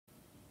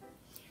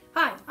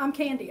I'm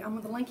Candy. I'm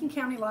with the Lincoln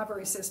County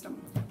Library System,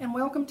 and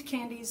welcome to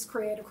Candy's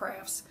Creative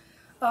Crafts.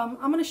 I'm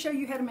going to show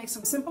you how to make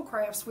some simple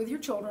crafts with your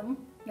children,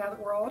 now that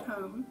we're all at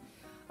home,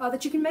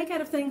 that you can make out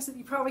of things that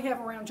you probably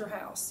have around your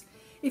house.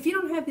 If you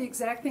don't have the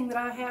exact thing that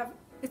I have,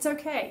 it's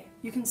okay.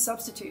 You can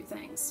substitute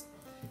things.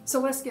 So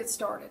let's get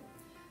started.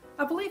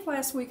 I believe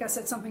last week I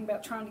said something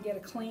about trying to get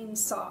a clean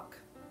sock.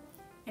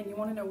 And you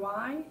want to know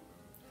why?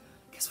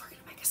 Because we're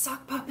going to make a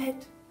sock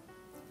puppet.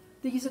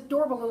 These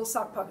adorable little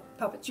sock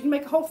puppets. You can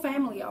make a whole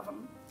family of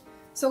them.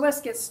 So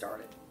let's get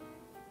started.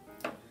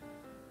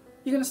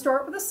 You're going to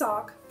start with a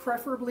sock,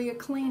 preferably a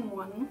clean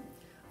one.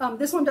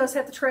 This one does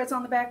have the treads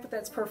on the back, but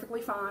that's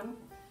perfectly fine.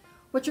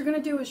 What you're going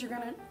to do is you're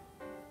going to,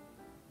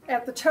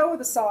 at the toe of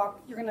the sock,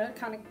 you're going to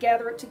kind of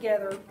gather it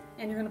together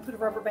and you're going to put a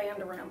rubber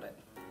band around it.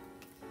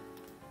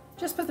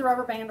 Just put the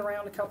rubber band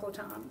around a couple of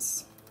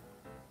times.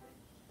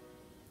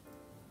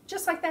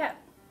 Just like that.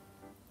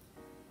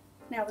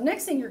 Now the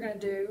next thing you're going to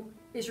do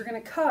is you're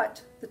going to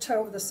cut the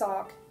toe of the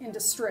sock into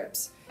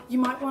strips. You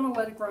might want to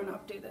let a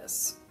grown-up do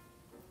this,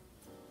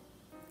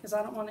 because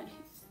I don't want to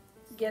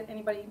get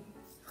anybody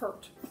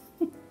hurt.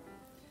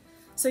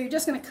 So you're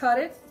just going to cut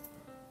it.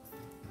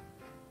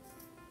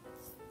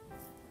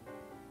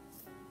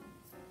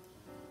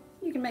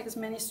 You can make as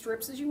many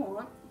strips as you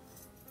want.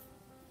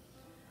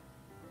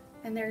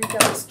 And there you go,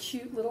 this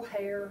cute little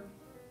hair.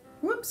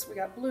 Whoops, we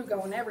got blue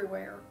going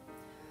everywhere.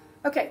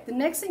 Okay, the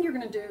next thing you're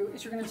going to do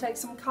is you're going to take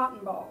some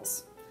cotton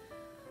balls.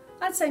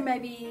 I'd say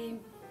maybe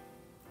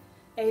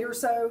 8 or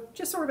so,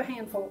 just sort of a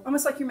handful,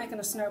 almost like you're making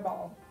a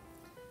snowball.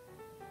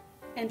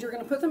 And you're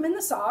going to put them in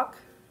the sock,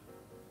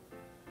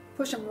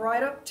 push them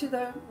right up to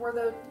where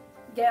the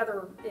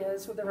gather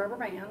is with the rubber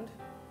band.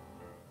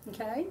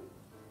 Okay?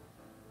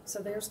 So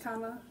there's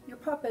kind of your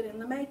puppet in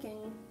the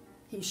making.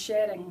 He's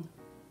shedding.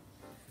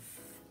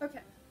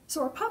 Okay,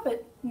 so our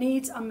puppet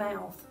needs a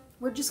mouth.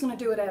 We're just going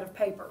to do it out of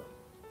paper.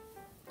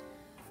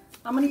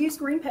 I'm going to use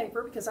green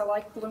paper because I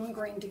like blue and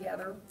green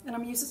together, and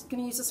I'm going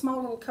to use a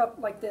small little cup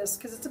like this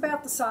because it's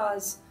about the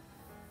size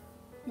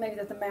maybe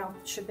that the mouth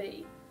should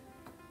be.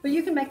 But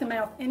you can make the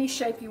mouth any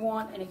shape you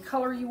want, any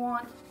color you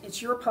want.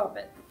 It's your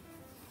puppet.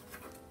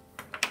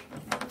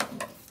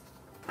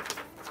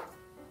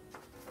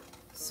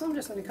 So I'm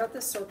just going to cut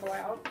this circle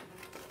out,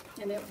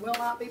 and it will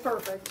not be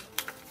perfect.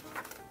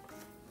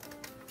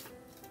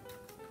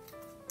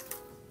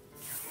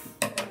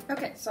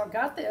 Okay, so I've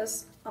got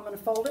this. I'm going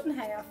to fold it in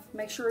half,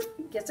 make sure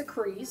it gets a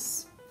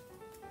crease.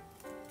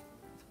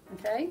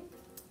 Okay,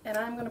 and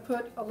I'm going to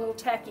put a little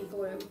tacky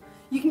glue.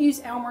 You can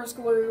use Elmer's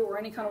glue or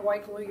any kind of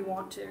white glue you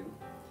want to.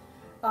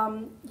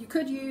 You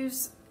could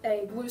use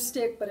a glue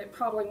stick, but it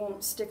probably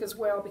won't stick as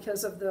well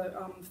because of the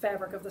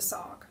fabric of the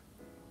sock.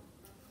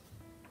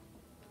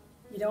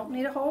 You don't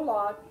need a whole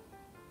lot.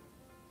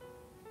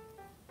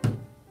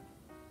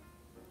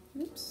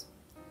 Oops.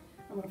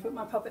 I'm going to put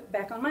my puppet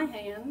back on my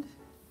hand.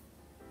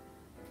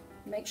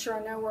 Make sure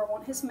I know where I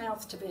want his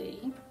mouth to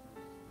be.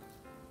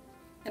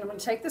 And I'm going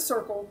to take the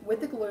circle with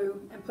the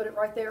glue and put it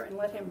right there and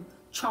let him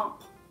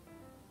chomp.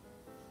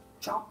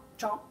 Chomp,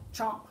 chomp,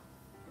 chomp.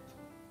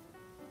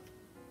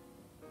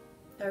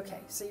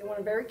 Okay, so you want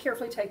to very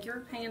carefully take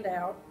your hand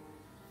out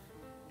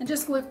and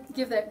just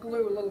give that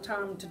glue a little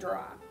time to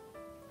dry.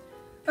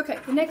 Okay,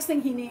 the next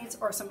thing he needs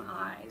are some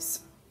eyes.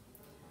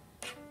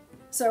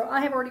 So I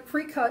have already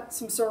pre-cut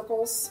some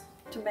circles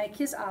to make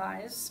his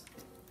eyes.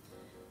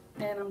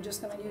 And I'm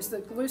just going to use the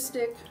glue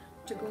stick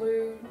to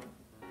glue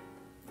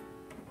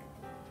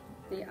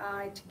the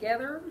eye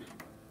together,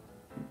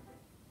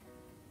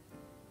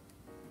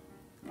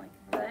 like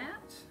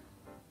that.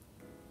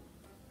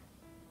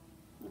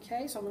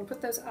 Okay, so I'm going to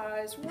put those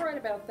eyes right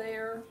about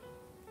there.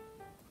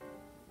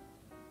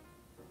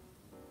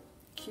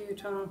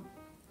 Cute, huh?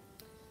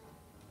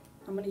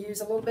 I'm going to use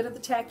a little bit of the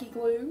tacky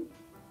glue.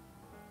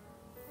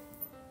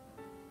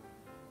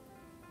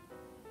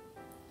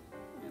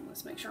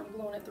 Let's make sure I'm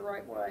gluing it the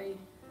right way.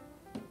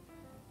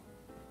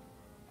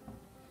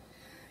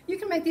 You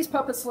can make these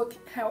puppets look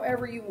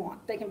however you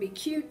want. They can be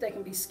cute, they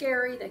can be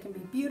scary, they can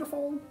be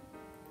beautiful.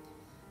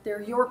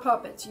 They're your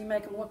puppets. You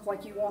make them look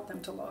like you want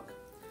them to look.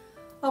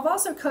 I've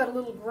also cut a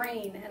little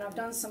green, and I've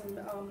done some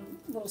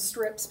little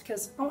strips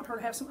because I want her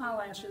to have some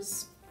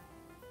eyelashes.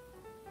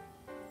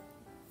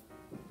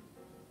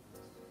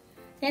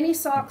 Any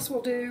socks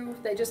will do.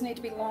 They just need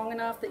to be long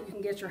enough that you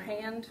can get your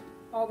hand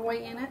all the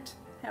way in it.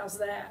 How's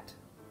that?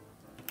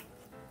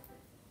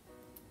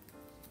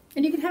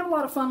 And you can have a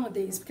lot of fun with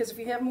these because if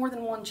you have more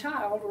than one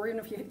child, or even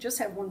if you just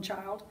have one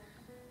child,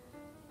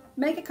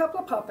 make a couple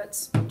of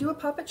puppets, do a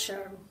puppet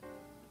show.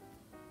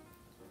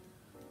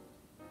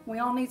 We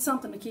all need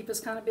something to keep us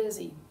kind of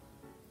busy.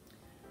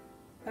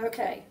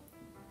 Okay,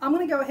 I'm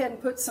going to go ahead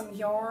and put some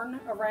yarn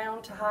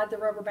around to hide the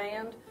rubber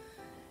band.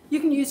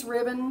 You can use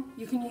ribbon,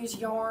 you can use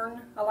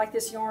yarn. I like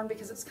this yarn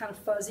because it's kind of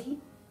fuzzy.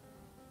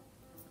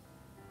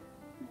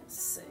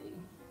 Let's see.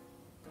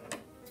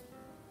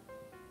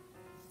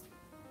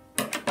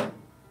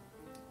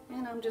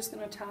 And I'm just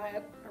going to tie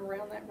it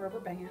around that rubber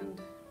band.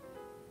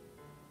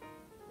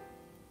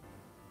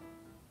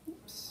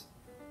 Oops.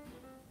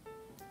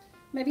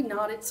 Maybe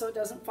knot it so it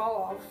doesn't fall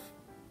off.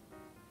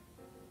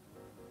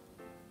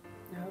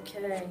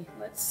 Okay,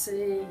 let's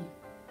see.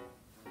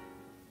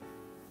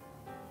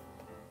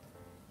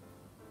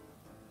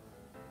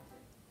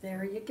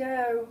 There you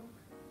go.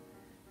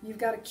 You've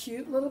got a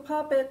cute little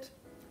puppet.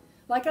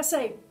 Like I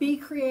say, be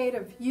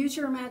creative, use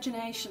your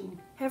imagination,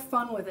 have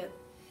fun with it.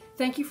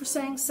 Thank you for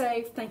staying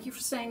safe, thank you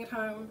for staying at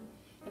home,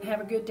 and have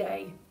a good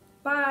day.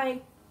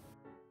 Bye.